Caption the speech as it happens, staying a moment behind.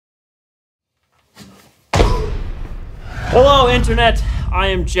Hello, Internet. I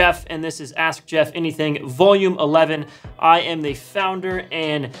am Jeff, and this is Ask Jeff Anything, Volume 11. I am the founder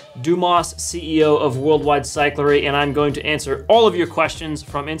and Dumas CEO of Worldwide Cyclery, and I'm going to answer all of your questions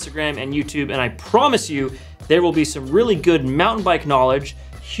from Instagram and YouTube, and I promise you there will be some really good mountain bike knowledge,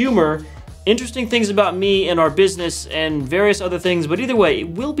 humor, interesting things about me and our business, and various other things, but either way, it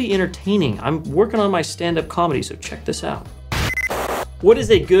will be entertaining. I'm working on my stand-up comedy, so check this out. What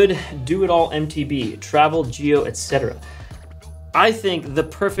is a good do-it-all MTB? Travel, geo, etc. I think the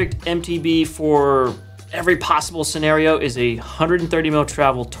perfect MTB for every possible scenario is a 130 mil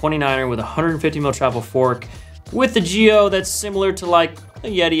travel 29er with a 150 mil travel fork with the geo that's similar to like a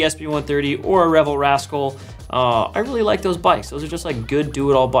Yeti SB130 or a Revel Rascal. I really like those bikes. Those are just like good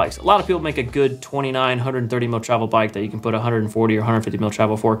do-it-all bikes. A lot of people make a good 29, 130 mil travel bike that you can put a 140 or 150 mil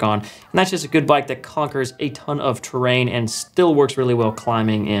travel fork on. And that's just a good bike that conquers a ton of terrain and still works really well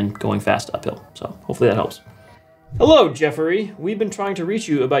climbing and going fast uphill. So hopefully that helps. Hello, Jeffrey. We've been trying to reach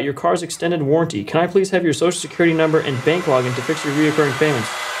you about your car's extended warranty. Can I please have your social security number and bank login to fix your reoccurring payments?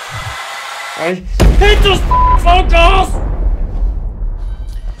 I hate those phone calls!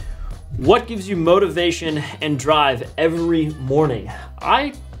 What gives you motivation and drive every morning?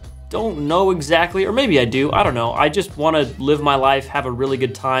 I don't know exactly, or maybe I do, I don't know. I just want to live my life, have a really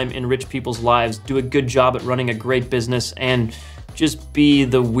good time, enrich people's lives, do a good job at running a great business, and just be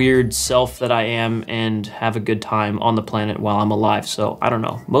the weird self that I am and have a good time on the planet while I'm alive. So I don't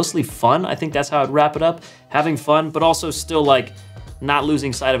know, mostly fun. I think that's how I'd wrap it up. Having fun, but also still like not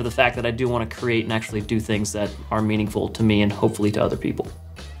losing sight of the fact that I do want to create and actually do things that are meaningful to me and hopefully to other people.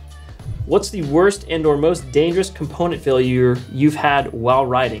 What's the worst and or most dangerous component failure you've had while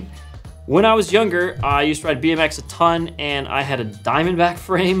riding? When I was younger, I used to ride BMX a ton and I had a Diamondback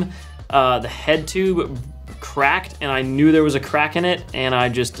frame. The head tube cracked and I knew there was a crack in it and I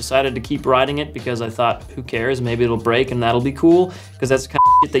just decided to keep riding it because I thought, who cares, maybe it'll break and that'll be cool, because that's the kind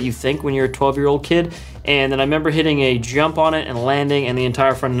of shit that you think when you're a 12-year-old kid. And then I remember hitting a jump on it and landing and the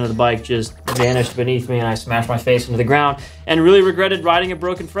entire front end of the bike just vanished beneath me and I smashed my face into the ground and really regretted riding a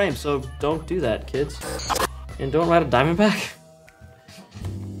broken frame. So don't do that, kids. And don't ride a Diamondback.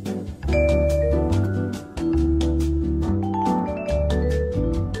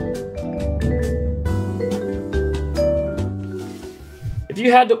 If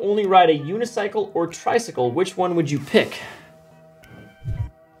you had to only ride a unicycle or tricycle, which one would you pick?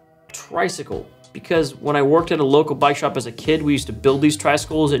 Tricycle. Because when I worked at a local bike shop as a kid, we used to build these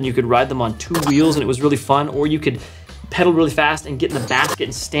tricycles and you could ride them on 2 wheels and it was really fun. Or you could pedal really fast and get in the basket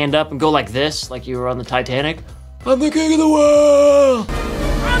and stand up and go like this, like you were on the Titanic. I'm the king of the world!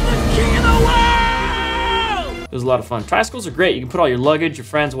 I'm the king of the world! It was a lot of fun. Tricycles are great. You can put all your luggage, your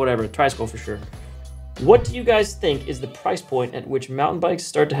friends, whatever. Tricycle for sure. What do you guys think is the price point at which mountain bikes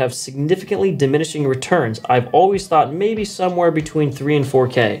start to have significantly diminishing returns? I've always thought maybe somewhere between 3 and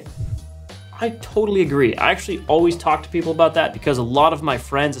 4K. I totally agree. I actually always talk to people about that because a lot of my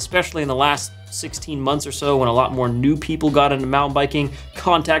friends, especially in the last 16 months or so when a lot more new people got into mountain biking,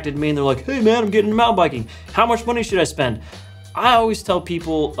 contacted me and they're like, hey man, I'm getting into mountain biking. How much money should I spend? I always tell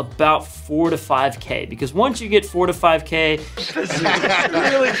people about 4 to 5K because once you get 4 to 5K, This is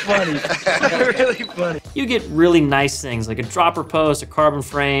really funny. Really funny. you get really nice things like a dropper post, a carbon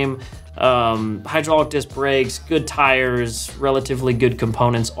frame, hydraulic disc brakes, good tires, relatively good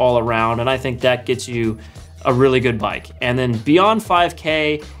components all around, and I think that gets you a really good bike. And then beyond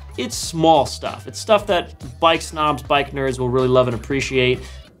 5K, it's small stuff. It's stuff that bike snobs, bike nerds will really love and appreciate.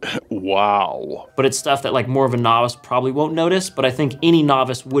 Wow. But it's stuff that like more of a novice probably won't notice, but I think any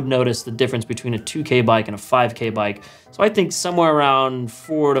novice would notice the difference between a 2K bike and a 5K bike. So I think somewhere around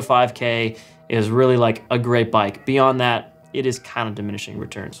 4 to 5K is really like a great bike. Beyond that, it is kind of diminishing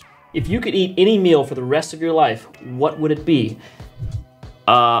returns. If you could eat any meal for the rest of your life, what would it be?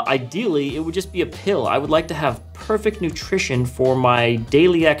 Ideally, it would just be a pill. I would like to have perfect nutrition for my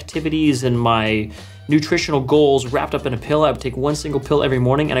daily activities and my nutritional goals wrapped up in a pill. I would take one single pill every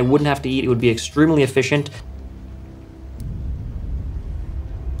morning and I wouldn't have to eat. It would be extremely efficient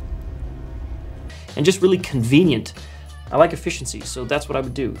and just really convenient. I like efficiency, so that's what I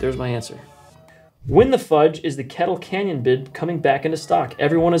would do. There's my answer. When the fudge is the Kettle Canyon bid coming back into stock?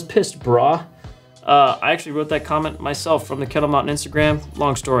 Everyone is pissed, brah. I actually wrote that comment myself from the Kettle Mountain Instagram.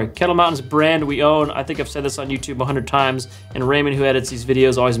 Long story. Kettle Mountain's a brand we own. I think I've said this on YouTube 100 times, and Raymond, who edits these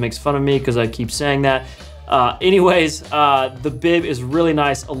videos, always makes fun of me because I keep saying that. The bib is really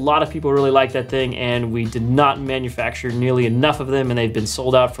nice. A lot of people really like that thing, and we did not manufacture nearly enough of them, and they've been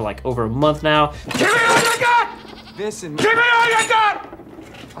sold out for like over a month now. Give me all you got! Give me all you got!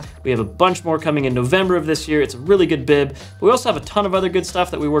 We have a bunch more coming in November of this year. It's a really good bib. But we also have a ton of other good stuff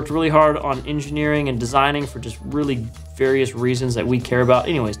that we worked really hard on engineering and designing for just really various reasons that we care about.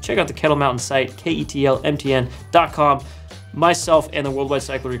 Anyways, check out the Kettle Mountain site, ketlmtn.com. Myself and the Worldwide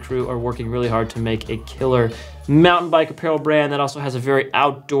Cyclery crew are working really hard to make a killer mountain bike apparel brand that also has a very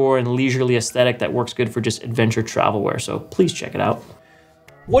outdoor and leisurely aesthetic that works good for just adventure travel wear. So please check it out.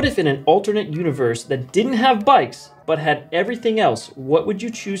 What if in an alternate universe that didn't have bikes but had everything else, what would you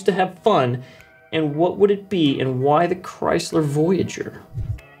choose to have fun, and what would it be, and why the Chrysler Voyager?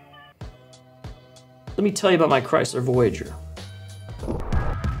 Let me tell you about my Chrysler Voyager.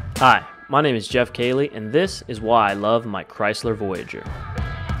 Hi, my name is Jeff Cayley, and this is why I love my Chrysler Voyager.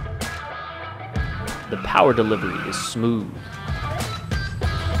 The power delivery is smooth.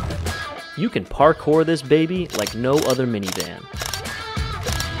 You can parkour this baby like no other minivan.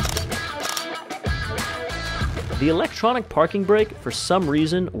 The electronic parking brake, for some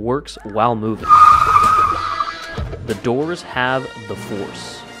reason, works while moving. The doors have the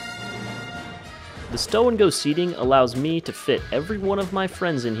force. The stow and go seating allows me to fit every one of my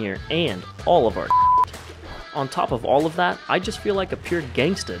friends in here and all of our shit. On top of all of that, I just feel like a pure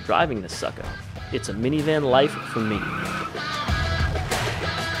gangsta driving this sucker. It's a minivan life for me.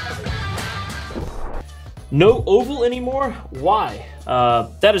 No oval anymore? Why?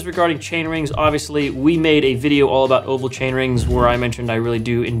 That is regarding chain rings. Obviously, we made a video all about oval chain rings where I mentioned I really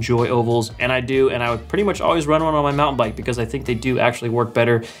do enjoy ovals, and I do, and I would pretty much always run one on my mountain bike because I think they do actually work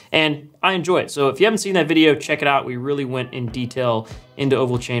better, and I enjoy it. So if you haven't seen that video, check it out. We really went in detail into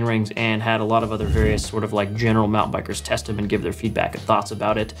oval chain rings and had a lot of other various sort of like general mountain bikers test them and give their feedback and thoughts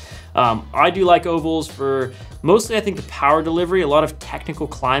about it. I do like ovals for mostly, I think, the power delivery, a lot of technical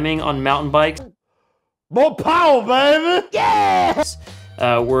climbing on mountain bikes. More power, baby! Yes!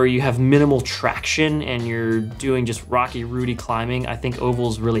 Where you have minimal traction and you're doing just rocky, rooty climbing. I think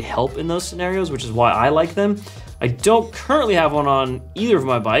ovals really help in those scenarios, which is why I like them. I don't currently have one on either of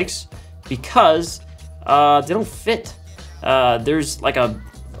my bikes because they don't fit. There's like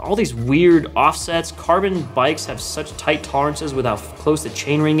all these weird offsets. Carbon bikes have such tight tolerances with how close the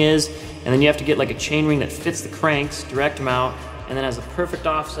chainring is, and then you have to get like a chainring that fits the cranks, direct mount, and then has a perfect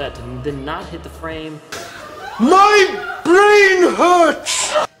offset to then not hit the frame. My brain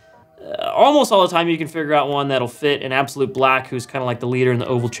hurts! Almost all the time you can figure out one that'll fit. In Absolute Black, who's kind of like the leader in the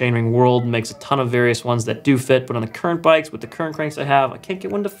oval chainring world, makes a ton of various ones that do fit, but on the current bikes, with the current cranks I have, I can't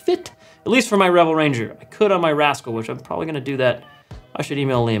get one to fit. At least for my Rebel Ranger. I could on my Rascal, which I'm probably gonna do that. I should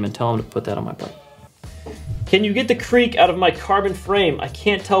email Liam and tell him to put that on my bike. Can you get the creak out of my carbon frame? I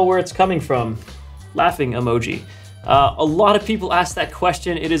can't tell where it's coming from. Laughing emoji. A lot of people ask that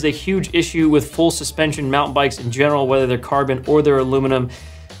question. It is a huge issue with full suspension mountain bikes in general, whether they're carbon or they're aluminum.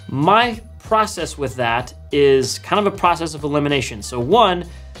 My process with that is kind of a process of elimination. So one,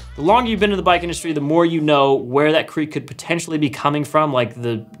 the longer you've been in the bike industry, the more you know where that creak could potentially be coming from, like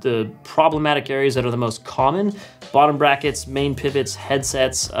the problematic areas that are the most common, bottom brackets, main pivots,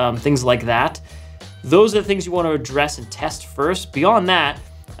 headsets, things like that. Those are the things you want to address and test first. Beyond that,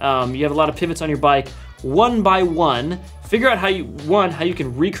 you have a lot of pivots on your bike. One by one, figure out how you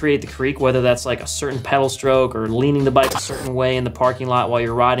can recreate the creak, whether that's like a certain pedal stroke or leaning the bike a certain way in the parking lot while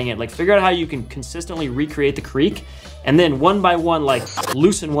you're riding it. Like, figure out how you can consistently recreate the creak, and then one by one, like,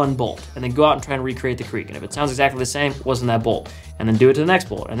 loosen one bolt, and then go out and try and recreate the creak. And if it sounds exactly the same, it wasn't that bolt. And then do it to the next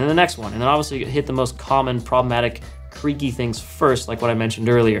bolt, and then the next one. And then obviously hit the most common problematic creaky things first, like what I mentioned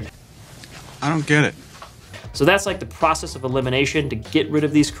earlier. I don't get it. So that's like the process of elimination to get rid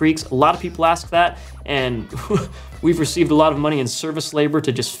of these creaks. A lot of people ask that, and we've received a lot of money in service labor to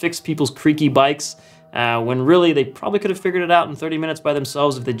just fix people's creaky bikes, when really they probably could have figured it out in 30 minutes by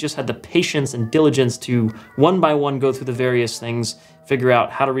themselves if they just had the patience and diligence to one by one go through the various things, figure out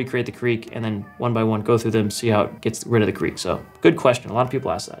how to recreate the creak, and then one by one go through them, see how it gets rid of the creak. So good question. A lot of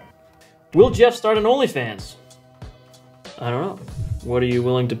people ask that. Will Jeff start an OnlyFans? I don't know. What are you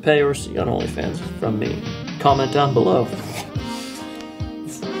willing to pay or see on OnlyFans from me? Comment down below.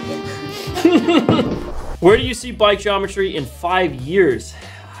 Where do you see bike geometry in 5 years?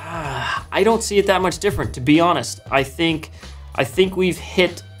 I don't see it that much different, to be honest. I think we've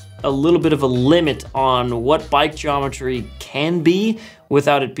hit a little bit of a limit on what bike geometry can be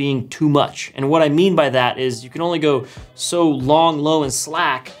without it being too much. And what I mean by that is you can only go so long, low, and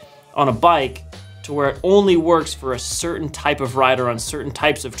slack on a bike to where it only works for a certain type of rider on certain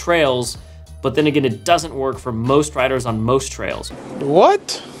types of trails, but then again, it doesn't work for most riders on most trails.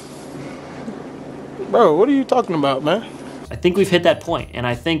 What? Bro, what are you talking about, man? I think we've hit that point, and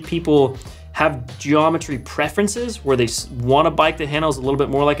I think people have geometry preferences where they want a bike that handles a little bit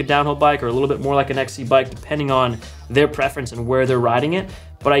more like a downhill bike or a little bit more like an XC bike, depending on their preference and where they're riding it.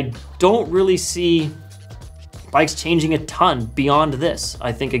 but I don't really see bikes changing a ton beyond this.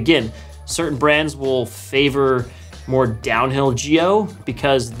 I think, again, certain brands will favor more downhill geo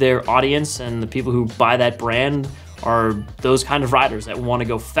because their audience and the people who buy that brand are those kind of riders that want to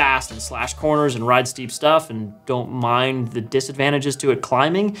go fast and slash corners and ride steep stuff and don't mind the disadvantages to it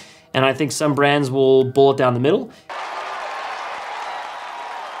climbing. And I think some brands will bullet down the middle.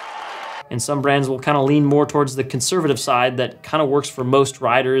 And some brands will kind of lean more towards the conservative side that kind of works for most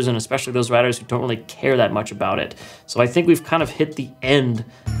riders, and especially those riders who don't really care that much about it. So I think we've kind of hit the end.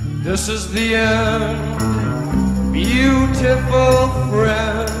 This is the end, beautiful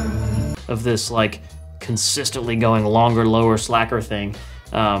friend. Of this like consistently going longer, lower, slacker thing.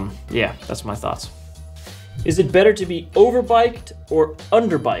 Yeah, that's my thoughts. Is it better to be overbiked or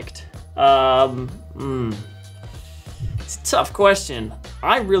underbiked? It's a tough question.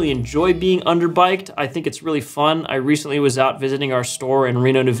 I really enjoy being underbiked. I think it's really fun. I recently was out visiting our store in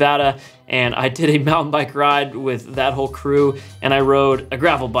Reno, Nevada, and I did a mountain bike ride with that whole crew, and I rode a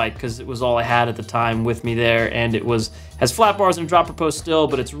gravel bike because it was all I had at the time with me there, and it has flat bars and a dropper post still,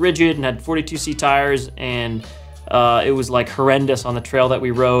 but it's rigid and had 42C tires, and it was like horrendous on the trail that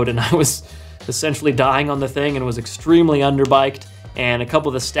we rode, and I was essentially dying on the thing and was extremely underbiked. And a couple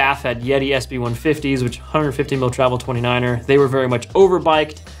of the staff had Yeti SB150s, which 150 mil travel 29er. They were very much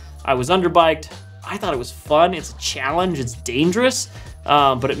overbiked. I was underbiked. I thought it was fun. It's a challenge. It's dangerous,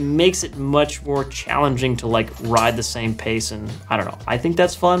 but it makes it much more challenging to like ride the same pace. And I don't know. I think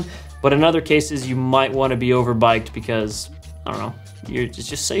that's fun. But in other cases, you might want to be overbiked because I don't know. It's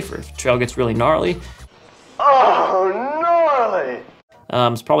just safer if the trail gets really gnarly. Oh, gnarly!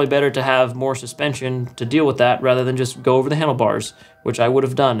 It's probably better to have more suspension to deal with that rather than just go over the handlebars, which I would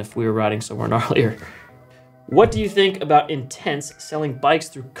have done if we were riding somewhere gnarlier. What do you think about Intense selling bikes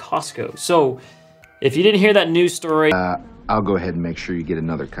through Costco? So, if you didn't hear that news story... I'll go ahead and make sure you get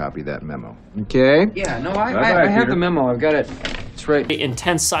another copy of that memo. Okay? Yeah, no, I have the memo. I've got it. It's right.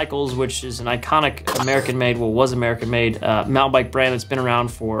 Intense Cycles, which is an iconic American-made, well, was American-made mountain bike brand that's been around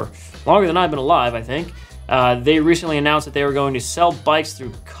for longer than I've been alive, I think. They recently announced that they were going to sell bikes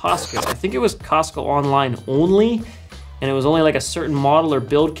through Costco. I think it was Costco online only, and it was only like a certain model or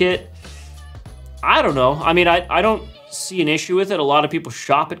build kit. I don't know. I mean, I don't see an issue with it. A lot of people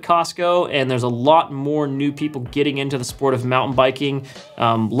shop at Costco, and there's a lot more new people getting into the sport of mountain biking,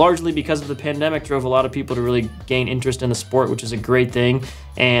 largely because of the pandemic drove a lot of people to really gain interest in the sport, which is a great thing,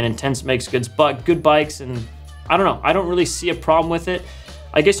 and Intense makes good bikes, and I don't know. I don't really see a problem with it.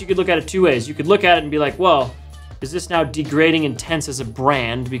 I guess you could look at it two ways. You could look at it and be like, well, is this now degrading Intense as a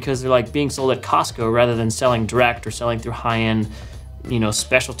brand because they're like being sold at Costco rather than selling direct or selling through high-end, you know,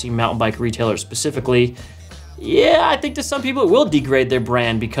 specialty mountain bike retailers specifically? Yeah, I think to some people it will degrade their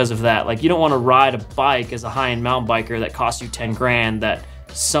brand because of that. Like, you don't want to ride a bike as a high-end mountain biker that costs you 10 grand that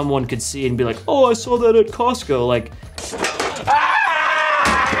someone could see and be like, oh, I saw that at Costco. Like,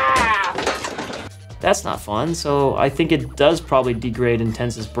 that's not fun. So I think it does probably degrade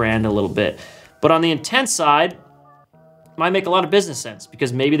Intense's brand a little bit. But on the Intense side, it might make a lot of business sense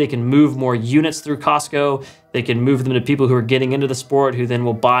because maybe they can move more units through Costco. They can move them to people who are getting into the sport who then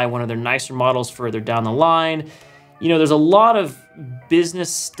will buy one of their nicer models further down the line. You know, there's a lot of business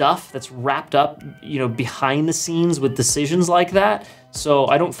stuff that's wrapped up, you know, behind the scenes with decisions like that. So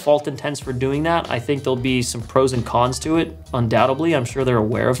I don't fault Intense for doing that. I think there'll be some pros and cons to it, undoubtedly. I'm sure they're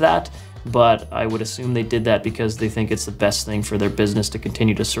aware of that. But I would assume they did that because they think it's the best thing for their business to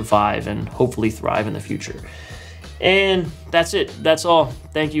continue to survive and hopefully thrive in the future. And that's it. That's all.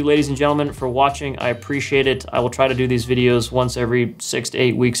 Thank you, ladies and gentlemen, for watching. I appreciate it. I will try to do these videos once every 6 to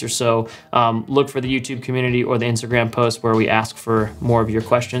 8 weeks or so. Look for the YouTube community or the Instagram post where we ask for more of your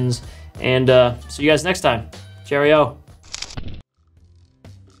questions. And see you guys next time. Cheerio.